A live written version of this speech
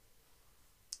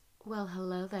Well,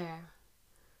 hello there.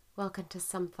 Welcome to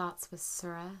Some Thoughts with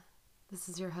Sura. This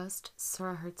is your host,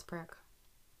 Sura Hertzberg.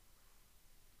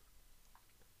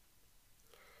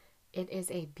 It is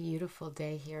a beautiful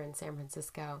day here in San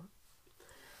Francisco.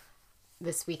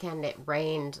 This weekend it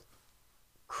rained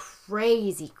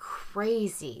crazy.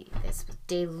 This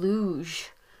deluge.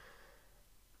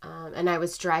 And I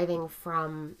was driving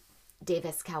from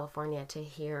Davis, California to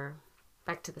here,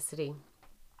 back to the city.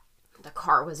 The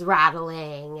car was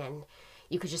rattling and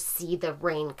you could just see the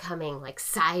rain coming like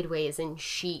sideways in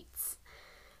sheets.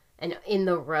 And in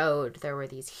the road, there were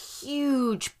these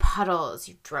huge puddles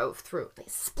you drove through. They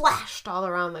splashed all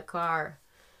around the car.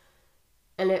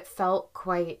 And it felt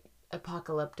quite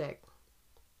apocalyptic.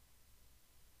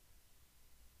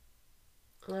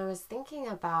 And I was thinking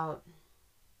about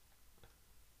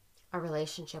our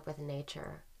relationship with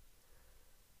nature.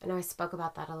 I know I spoke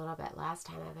about that a little bit last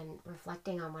time. I've been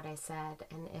reflecting on what I said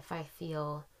and if I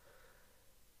feel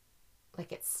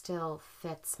like it still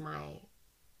fits my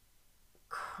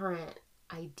current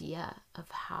idea of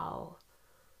how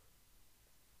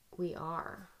we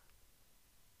are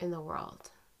in the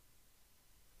world.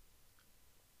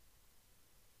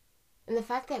 And the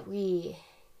fact that we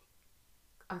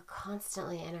are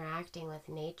constantly interacting with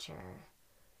nature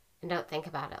and don't think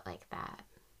about it like that.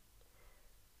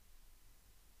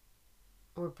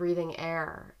 We're breathing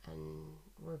air and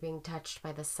we're being touched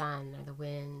by the sun or the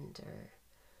wind, or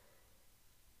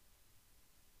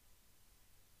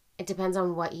it depends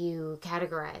on what you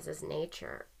categorize as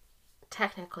nature.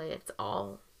 Technically, it's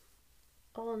all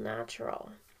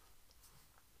natural.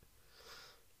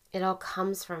 It all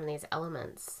comes from these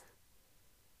elements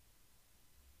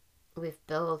we've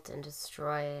built and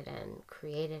destroyed and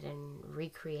created and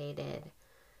recreated.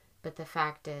 But the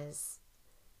fact is,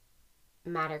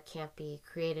 matter can't be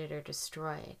created or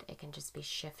destroyed. It can just be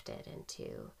shifted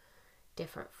into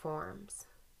different forms.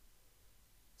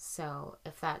 So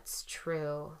if that's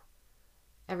true,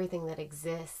 everything that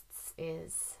exists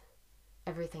is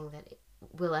everything that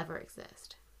will ever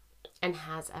exist and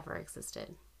has ever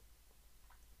existed.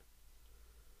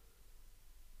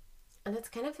 And it's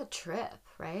kind of a trip,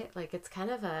 right? Like it's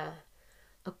kind of a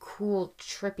cool,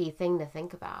 trippy thing to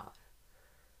think about.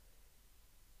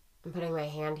 I'm putting my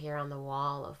hand here on the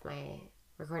wall of my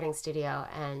recording studio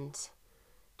and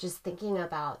just thinking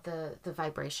about the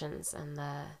vibrations and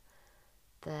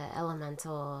the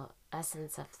elemental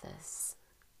essence of this.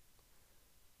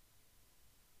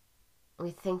 We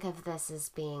think of this as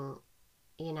being,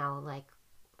 like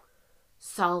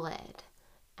solid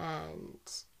and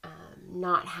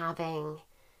not having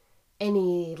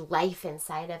any life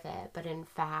inside of it, but in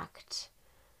fact,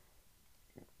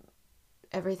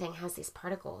 everything has these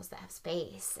particles that have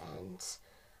space and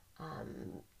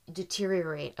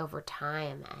deteriorate over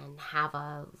time and have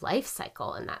a life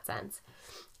cycle in that sense.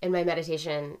 In my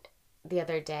meditation the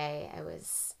other day, I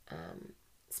was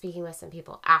speaking with some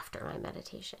people after my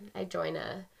meditation. I join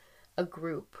a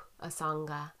group, a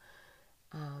Sangha,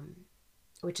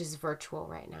 which is virtual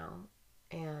right now.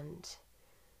 And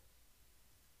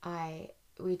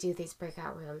we do these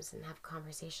breakout rooms and have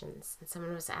conversations. And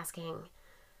someone was asking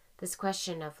this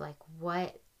question of like,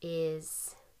 what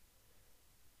is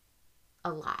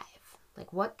alive?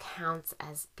 Like, what counts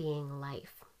as being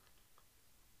life?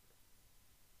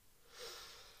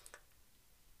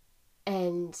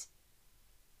 And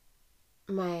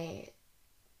my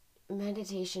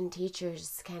meditation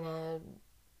teachers kind of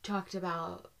talked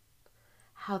about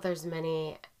how there's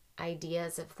many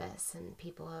ideas of this and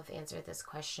people have answered this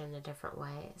question in different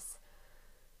ways.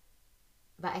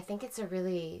 But I think it's a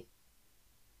really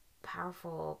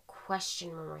powerful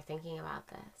question when we're thinking about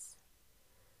this,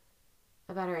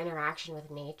 about our interaction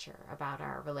with nature, about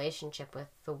our relationship with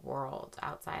the world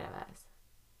outside of us.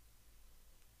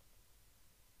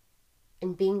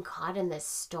 And being caught in this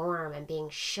storm and being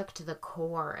shook to the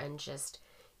core and just,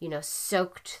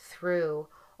 soaked through.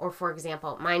 Or for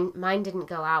example, mine didn't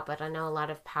go out, but I know a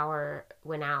lot of power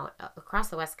went out across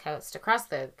the West Coast, across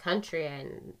the country. I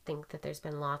think that there's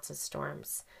been lots of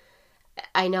storms.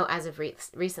 I know as of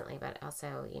recently, but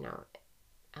also,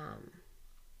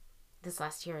 this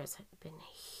last year has been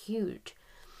huge.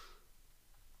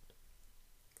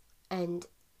 And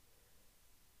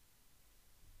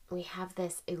we have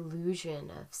this illusion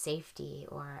of safety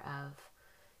or of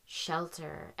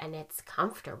shelter, and it's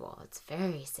comfortable. It's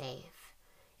very safe.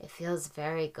 It feels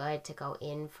very good to go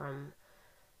in from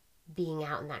being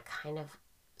out in that kind of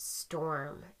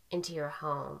storm into your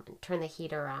home and turn the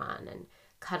heater on and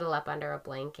cuddle up under a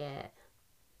blanket.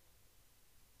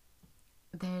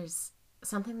 There's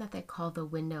something that they call the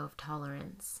window of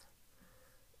tolerance.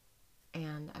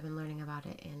 And I've been learning about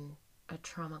it in a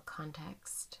trauma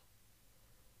context.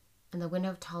 And the window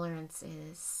of tolerance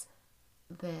is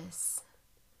this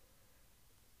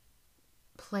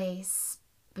place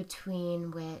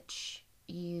between which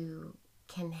you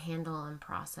can handle and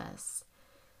process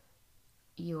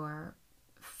your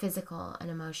physical and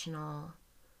emotional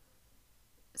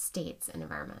states and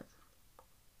environment.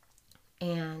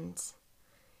 And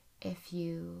if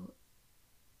you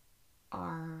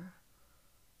are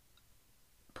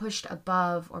pushed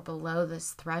above or below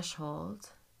this threshold,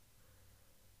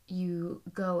 you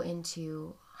go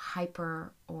into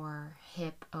hyper or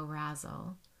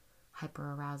hyparousal.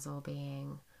 Hyperarousal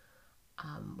being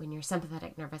when your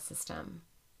sympathetic nervous system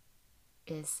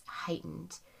is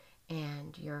heightened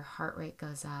and your heart rate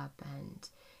goes up and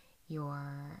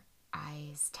your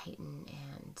eyes tighten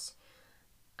and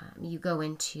you go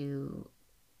into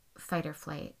fight or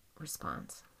flight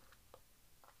response.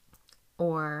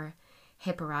 Or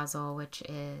hyperarousal, which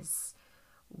is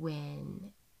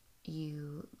when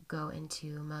you go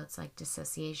into modes like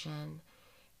dissociation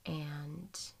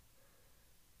and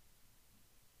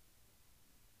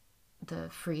the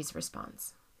freeze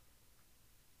response.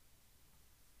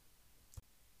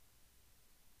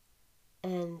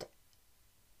 And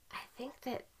I think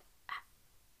that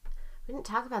we didn't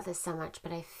talk about this so much,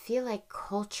 but I feel like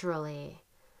culturally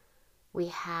we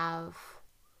have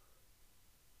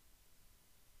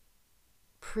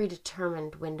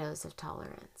predetermined windows of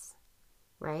tolerance,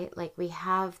 right? Like we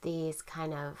have these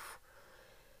kind of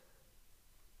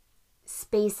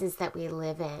spaces that we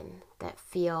live in that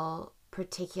feel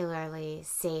particularly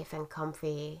safe and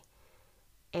comfy,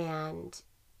 and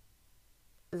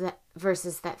that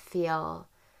versus that feel,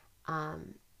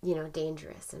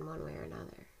 dangerous in one way or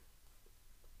another.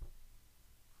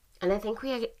 And I think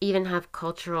we even have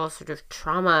cultural sort of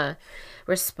trauma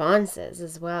responses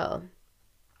as well.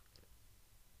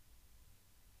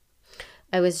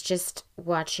 I was just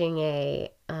watching a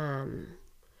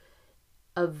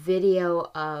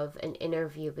video of an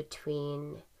interview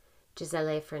between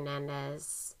Gisele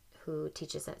Fernandez, who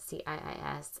teaches at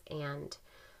CIIS, and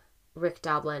Rick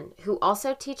Doblin, who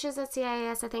also teaches at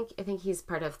CIIS. I think he's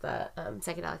part of the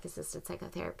psychedelic assisted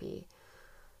psychotherapy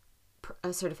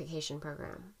certification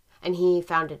program, and he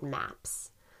founded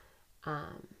MAPS.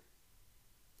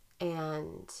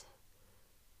 And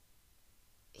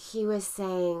he was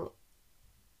saying,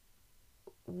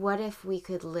 what if we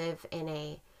could live in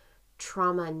a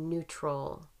trauma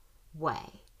neutral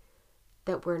way?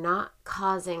 That we're not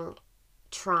causing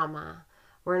trauma.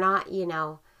 We're not,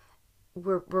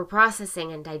 we're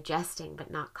processing and digesting,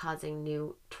 but not causing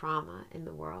new trauma in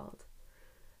the world.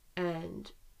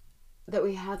 And that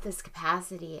we have this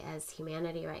capacity as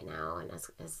humanity right now, and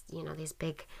as these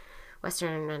big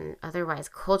Western and otherwise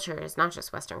cultures, not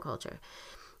just Western culture,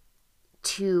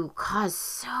 to cause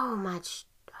so much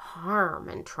harm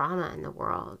and trauma in the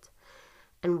world.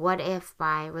 And what if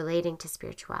by relating to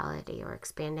spirituality or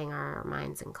expanding our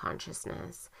minds and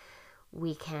consciousness,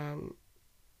 we can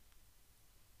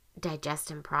digest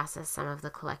and process some of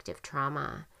the collective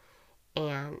trauma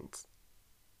and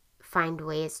find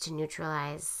ways to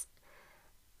neutralize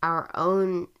our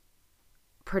own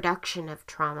production of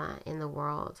trauma in the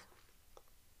world.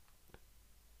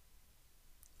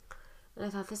 And I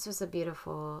thought this was a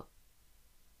beautiful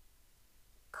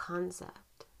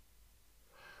concept.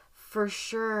 For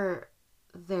sure,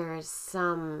 there's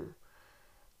some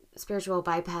spiritual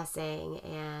bypassing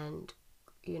and,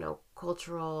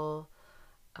 cultural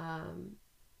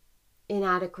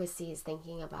inadequacies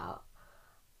thinking about,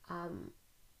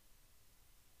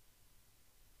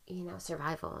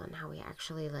 survival and how we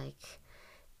actually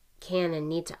can and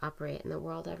need to operate in the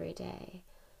world every day.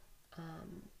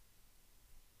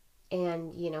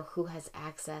 And, who has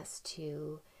access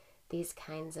to these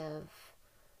kinds of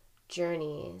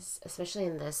journeys, especially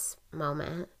in this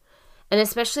moment, and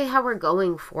especially how we're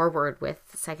going forward with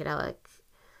psychedelic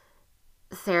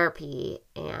therapy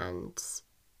and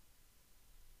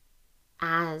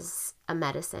as a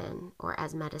medicine or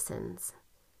as medicines.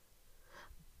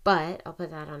 But I'll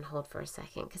put that on hold for a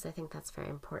second because I think that's very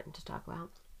important to talk about.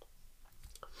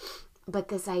 But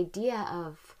this idea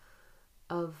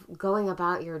of going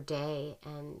about your day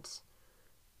and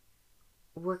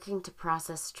working to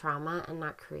process trauma and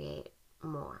not create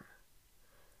more.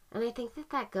 And I think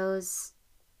that goes,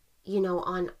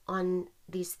 on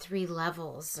these three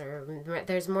levels, or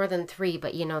there's more than three,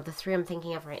 but the three I'm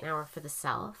thinking of right now are for the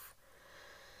self,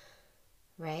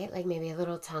 right? Like maybe a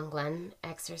little Tonglen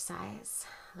exercise,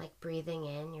 like breathing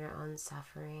in your own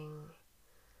suffering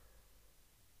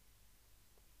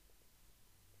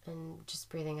and just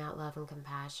breathing out love and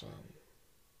compassion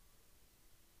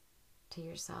to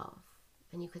yourself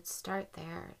And you could start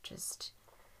there, just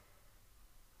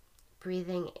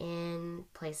breathing in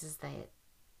places that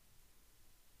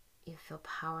you feel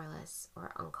powerless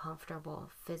or uncomfortable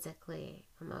physically,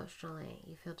 emotionally.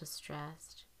 You feel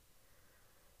distressed.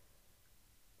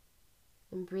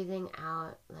 And breathing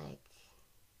out like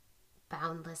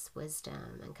boundless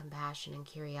wisdom and compassion and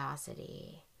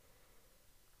curiosity.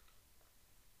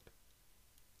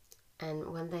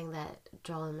 And one thing that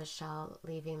Joel and Michelle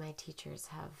Levy, my teachers,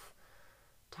 have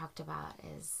talked about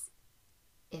is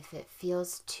if it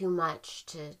feels too much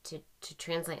to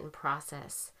translate and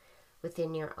process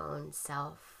within your own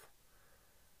self,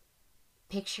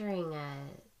 picturing a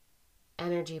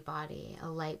energy body, a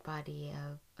light body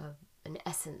of an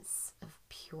essence of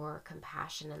pure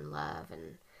compassion and love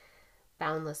and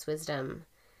boundless wisdom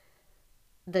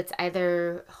that's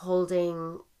either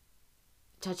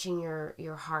touching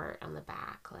your heart on the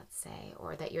back, let's say,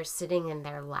 or that you're sitting in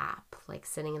their lap, like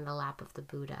sitting in the lap of the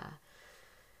Buddha,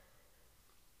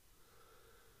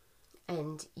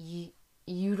 and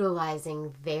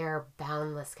utilizing their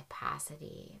boundless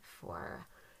capacity for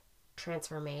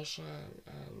transformation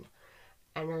and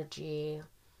energy,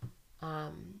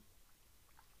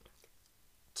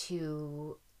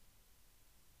 to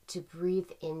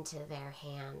breathe into their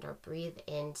hand or breathe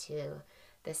into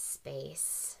the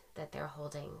space that they're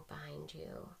holding behind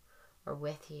you or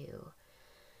with you,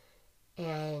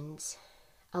 and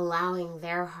allowing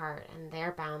their heart and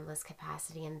their boundless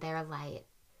capacity and their light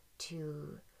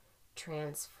to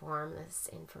transform this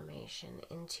information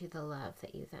into the love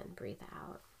that you then breathe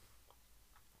out.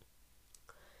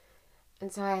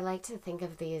 And so I like to think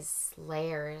of these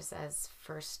layers as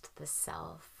first the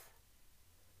self,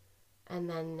 and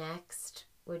then next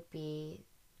would be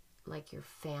like your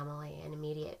family and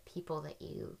immediate people that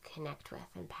you connect with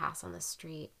and pass on the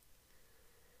street.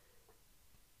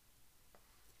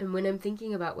 And when I'm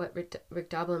thinking about what Rick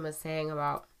Doblin was saying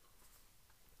about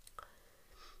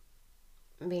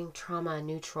being trauma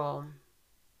neutral,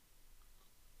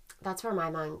 that's where my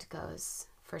mind goes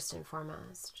first and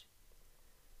foremost.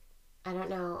 I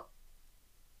don't know,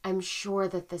 I'm sure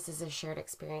that this is a shared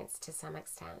experience to some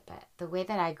extent, but the way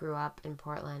that I grew up in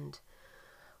Portland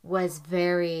was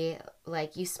very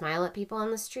like, you smile at people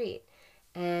on the street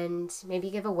and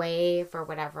maybe give a wave or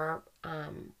whatever,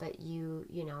 but you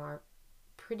are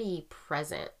pretty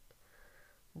present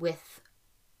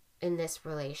in this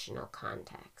relational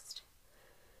context.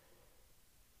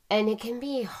 And it can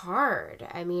be hard.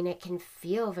 I mean, it can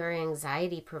feel very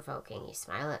anxiety provoking. You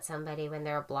smile at somebody when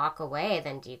they're a block away,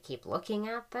 then do you keep looking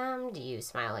at them? Do you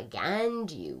smile again?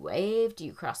 Do you wave? Do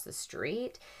you cross the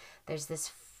street? There's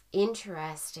this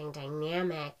interesting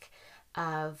dynamic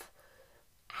of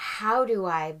how do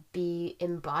I be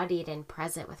embodied and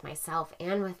present with myself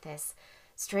and with this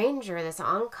stranger, this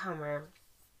oncomer,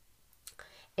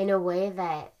 in a way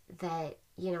that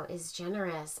is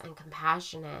generous and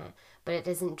compassionate, but it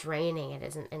isn't draining. It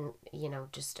isn't,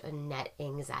 just a net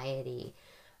anxiety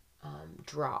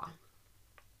draw.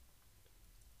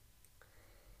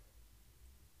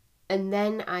 And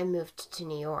then I moved to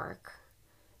New York,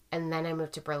 and then I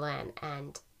moved to Berlin,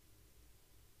 and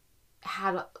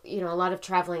had a lot of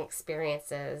traveling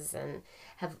experiences, and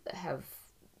have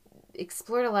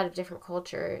explored a lot of different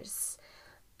cultures.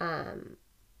 And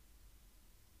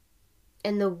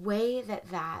the way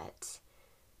that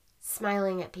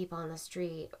smiling at people on the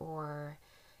street, or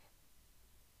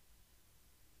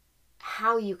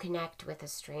how you connect with a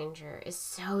stranger, is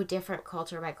so different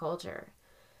culture by culture.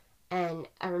 And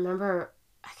I can't remember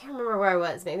where I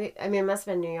was. It must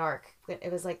have been New York. But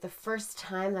it was like the first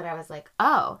time that I was like,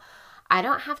 oh, I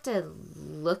don't have to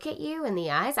look at you in the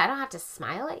eyes. I don't have to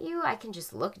smile at you. I can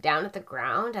just look down at the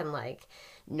ground and like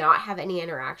not have any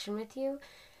interaction with you.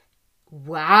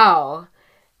 Wow.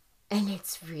 And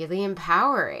it's really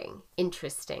empowering,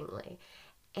 interestingly.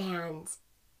 And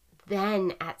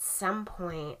then at some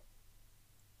point,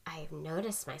 I've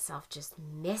noticed myself just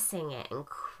missing it and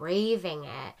craving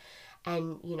it,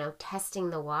 and, testing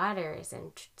the waters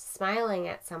and smiling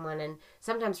at someone and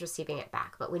sometimes receiving it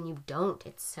back. But when you don't,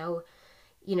 it's so,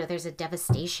 there's a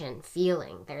devastation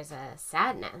feeling. There's a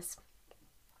sadness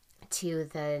to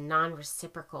the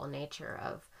non-reciprocal nature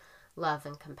of love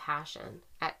and compassion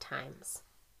at times.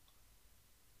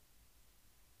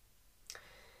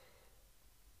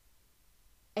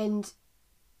 And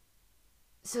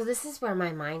so this is where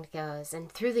my mind goes. And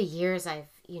through the years, I've,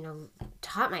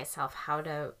 taught myself how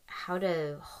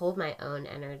to hold my own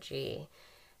energy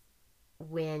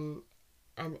when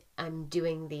I'm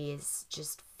doing these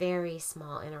just very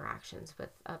small interactions with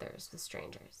others, with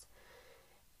strangers.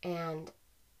 And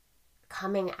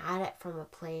coming at it from a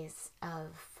place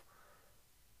of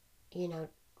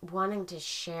wanting to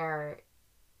share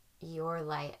your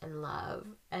light and love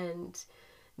and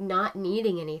not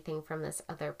needing anything from this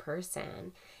other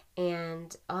person,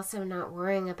 and also not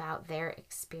worrying about their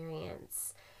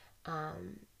experience,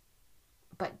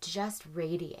 but just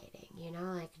radiating,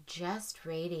 just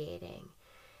radiating.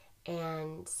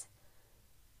 And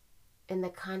in the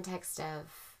context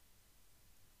of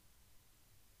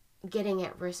getting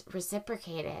it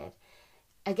reciprocated,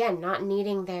 again, not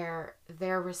needing their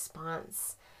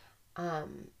response,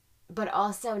 but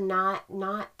also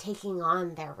not taking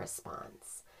on their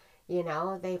response.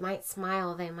 They might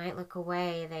smile, they might look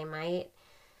away, they might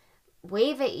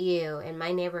wave at you. In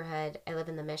my neighborhood, I live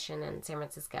in the Mission in San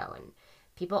Francisco, and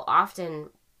people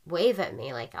often wave at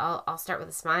me. Like, I'll start with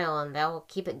a smile and they'll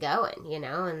keep it going,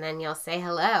 and then you'll say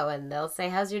hello and they'll say,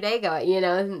 how's your day going?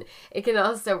 And it can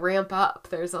also ramp up.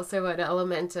 There's also an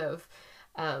element of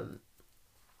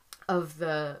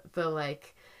the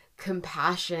like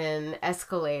compassion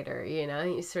escalator.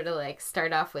 You sort of like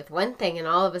start off with one thing and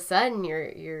all of a sudden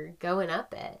you're going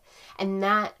up it, and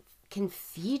that can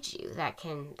feed you, that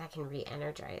can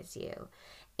re-energize you,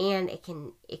 and it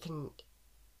can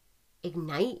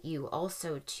ignite you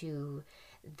also to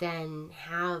then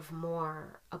have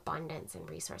more abundance and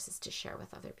resources to share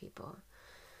with other people.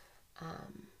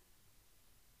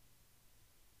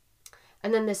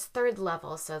 And then this third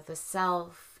level, so the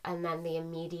self, and then the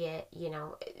immediate,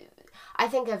 I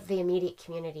think of the immediate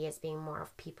community as being more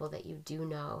of people that you do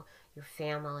know, your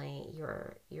family,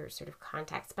 your sort of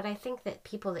contacts. But I think that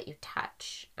people that you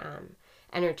touch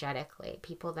energetically,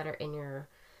 people that are in your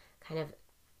kind of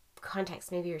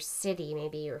context, maybe your city,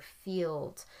 maybe your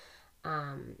field,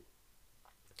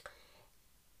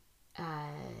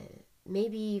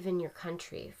 maybe even your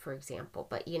country, for example.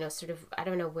 But, sort of, I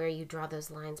don't know where you draw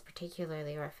those lines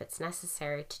particularly, or if it's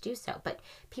necessary to do so. But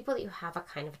people that you have a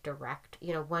kind of direct,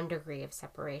 1 degree of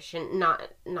separation, not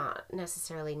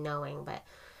necessarily knowing, but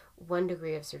 1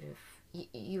 degree of sort of,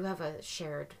 you have a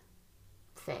shared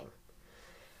thing.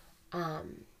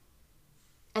 And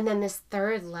then this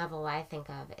third level I think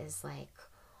of is like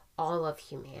all of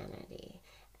humanity,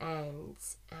 and,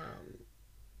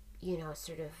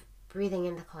 sort of breathing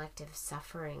in the collective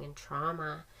suffering and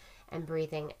trauma, and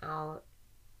breathing out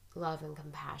love and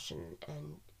compassion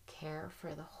and care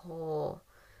for the whole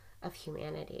of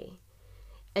humanity.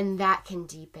 And that can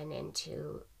deepen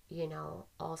into,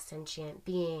 all sentient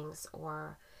beings,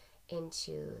 or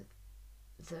into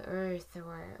the earth,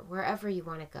 or wherever you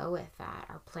want to go with that,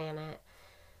 our planet.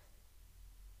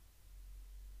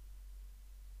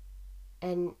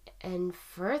 And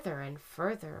further and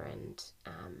further, and,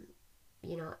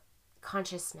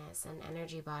 consciousness and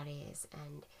energy bodies,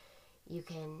 and you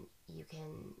can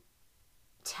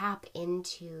tap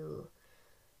into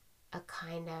a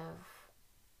kind of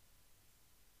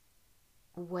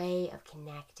way of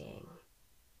connecting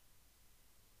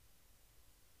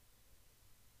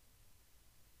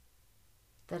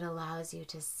that allows you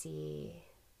to see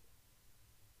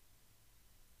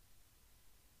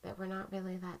that we're not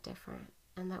really that different,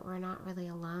 and that we're not really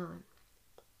alone.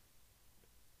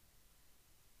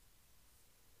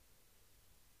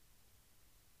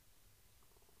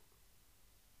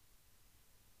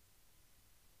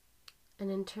 And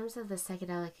in terms of the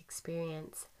psychedelic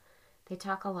experience, they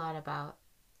talk a lot about,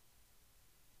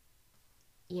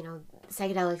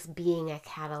 psychedelics being a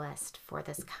catalyst for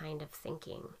this kind of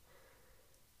thinking.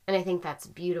 And I think that's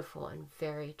beautiful and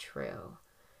very true.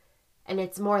 And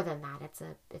it's more than that.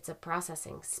 It's a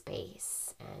processing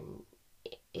space, and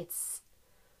it's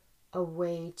a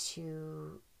way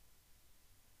to,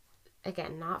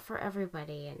 again, not for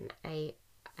everybody. And I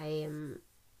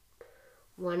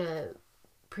want to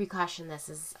precaution this,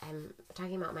 as I'm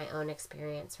talking about my own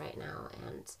experience right now,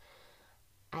 and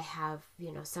I have,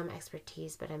 some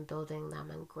expertise, but I'm building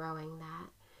them and growing that.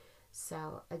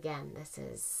 So again, this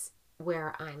is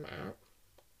where I'm at.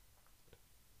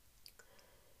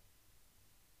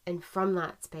 And from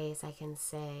that space, I can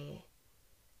say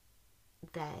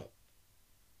that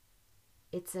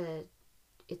it's a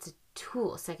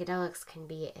tool. Psychedelics can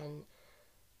be a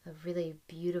really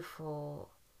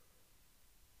beautiful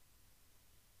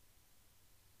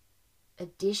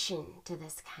addition to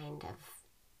this kind of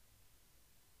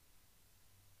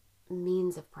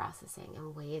means of processing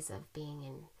and ways of being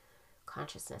in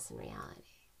consciousness and reality.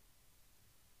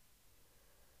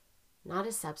 Not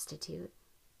a substitute,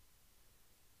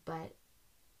 but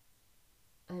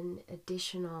an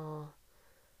additional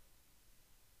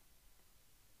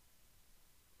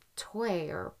toy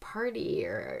or party,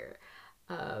 or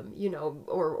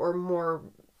or more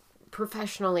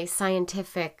professionally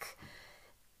scientific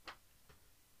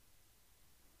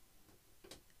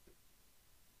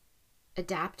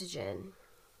adaptogen.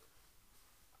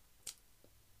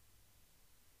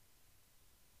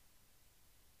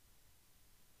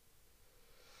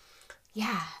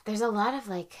 Yeah, there's a lot of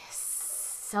like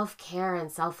self-care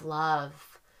and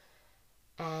self-love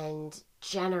and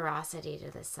generosity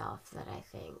to the self that I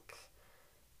think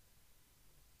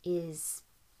is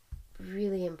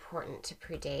really important to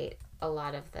predate a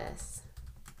lot of this.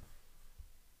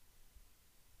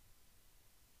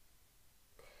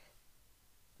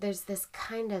 There's this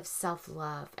kind of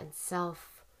self-love and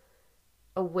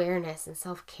self-awareness and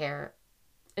self-care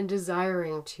and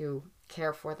desiring to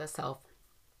care for the self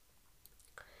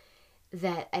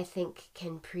that I think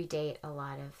can predate a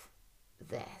lot of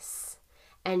this.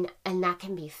 And that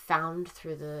can be found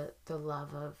through the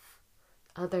love of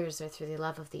others, or through the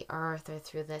love of the earth, or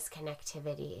through this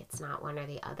connectivity. It's not one or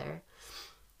the other.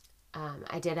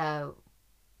 I did a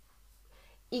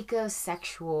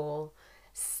ecosexual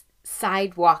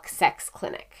sidewalk sex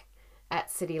clinic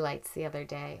at City Lights the other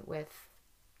day with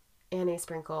Annie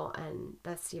Sprinkle and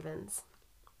Beth Stevens.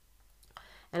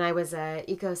 And I was a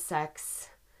ecosex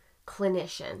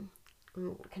clinician,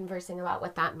 conversing about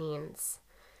what that means.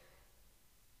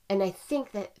 And I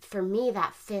think that for me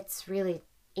that fits really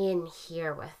in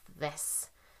here with this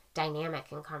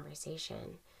dynamic and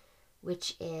conversation,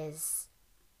 which is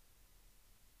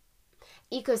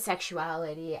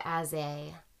ecosexuality as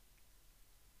a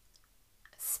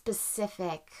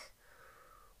specific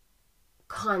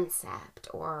concept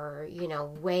or,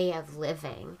 way of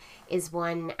living is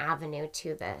one avenue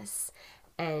to this.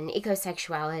 And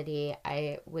ecosexuality,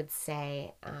 I would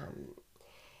say,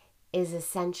 is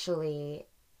essentially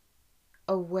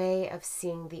a way of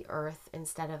seeing the earth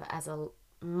instead of as a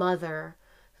mother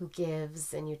who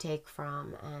gives and you take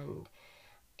from, and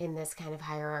in this kind of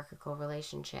hierarchical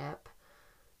relationship,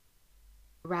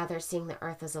 rather seeing the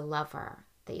earth as a lover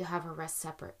that you have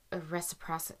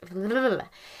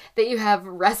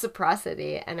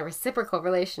reciprocity and a reciprocal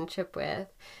relationship with,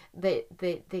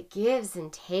 that gives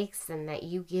and takes, and that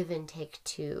you give and take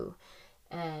too.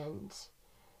 And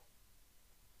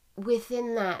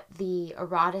within that, the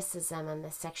eroticism and the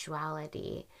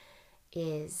sexuality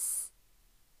is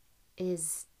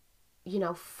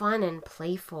fun and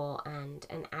playful and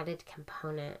an added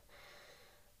component.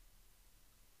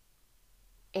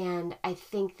 And I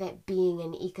think that being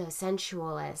an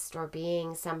ecosensualist, or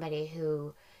being somebody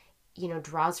who,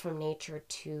 draws from nature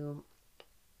to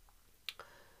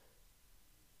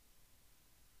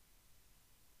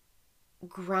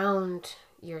ground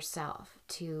yourself,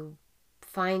 to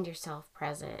find yourself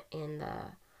present in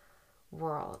the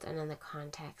world and in the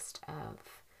context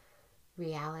of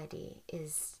reality,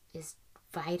 is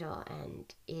vital,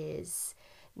 and is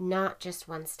not just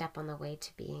one step on the way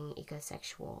to being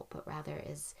ecosexual, but rather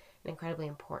is an incredibly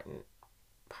important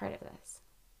part of this.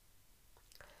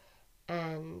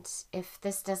 And if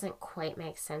this doesn't quite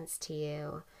make sense to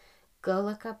you, go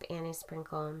look up Annie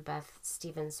Sprinkle and Beth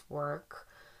Stevens' work,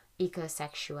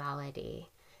 Ecosexuality.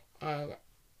 And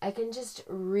I can just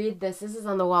read this. This is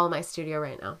on the wall of my studio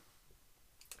right now.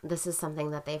 This is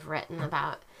something that they've written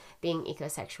about being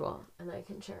ecosexual, and I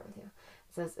can share it with you.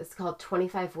 It says, it's called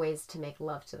 25 Ways to Make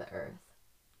Love to the Earth.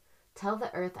 Tell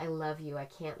the earth I love you, I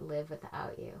can't live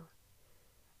without you.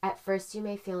 At first you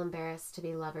may feel embarrassed to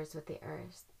be lovers with the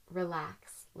earth.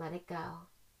 Relax, let it go.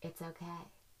 It's okay.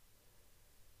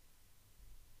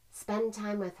 Spend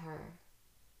time with her.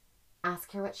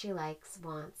 Ask her what she likes,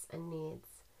 wants, and needs.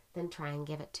 Then try and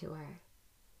give it to her.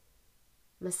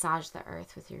 Massage the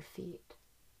earth with your feet.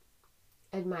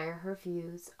 Admire her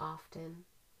views often.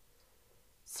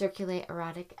 Circulate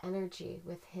erotic energy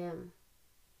with him.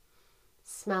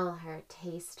 Smell her,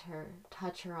 taste her,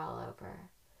 touch her all over.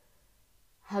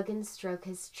 Hug and stroke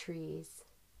his trees.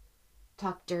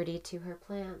 Talk dirty to her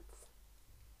plants.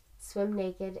 Swim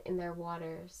naked in their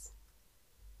waters.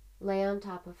 Lay on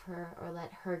top of her, or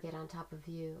let her get on top of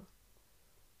you.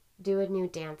 Do a new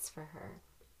dance for her.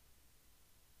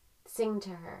 Sing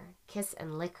to her, kiss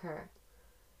and lick her.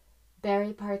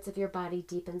 Bury parts of your body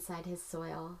deep inside his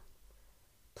soil.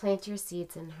 Plant your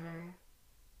seeds in her.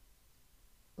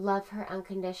 Love her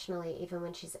unconditionally even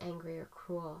when she's angry or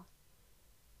cruel.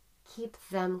 Keep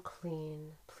them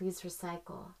clean. Please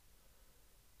recycle.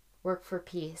 Work for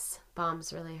peace.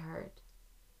 Bombs really hurt.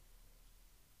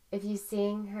 If you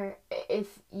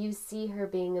see her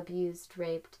being abused,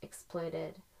 raped,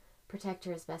 exploited, protect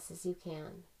her as best as you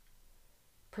can.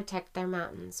 Protect their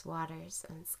mountains, waters,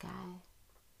 and sky.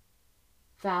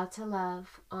 Vow to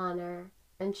love, honor,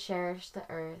 and cherish the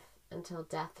earth until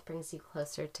death brings you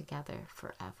closer together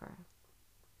forever.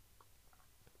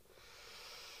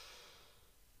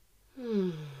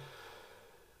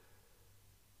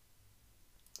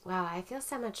 Wow, I feel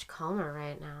so much calmer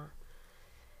right now.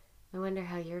 I wonder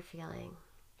how you're feeling.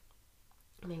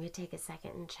 Maybe take a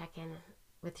second and check in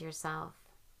with yourself.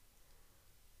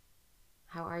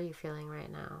 How are you feeling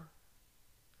right now?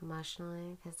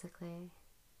 Emotionally, physically?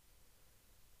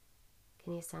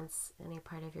 Can you sense any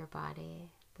part of your body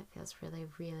that feels really,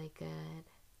 really good?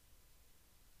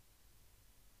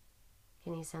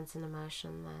 Can you sense an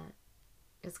emotion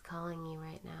that is calling you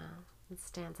right now? It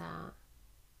stands out.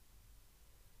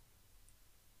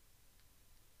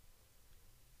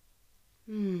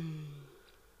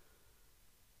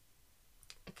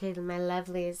 Okay, my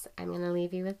lovelies, I'm going to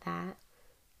leave you with that.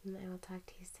 And I will talk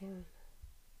to you soon.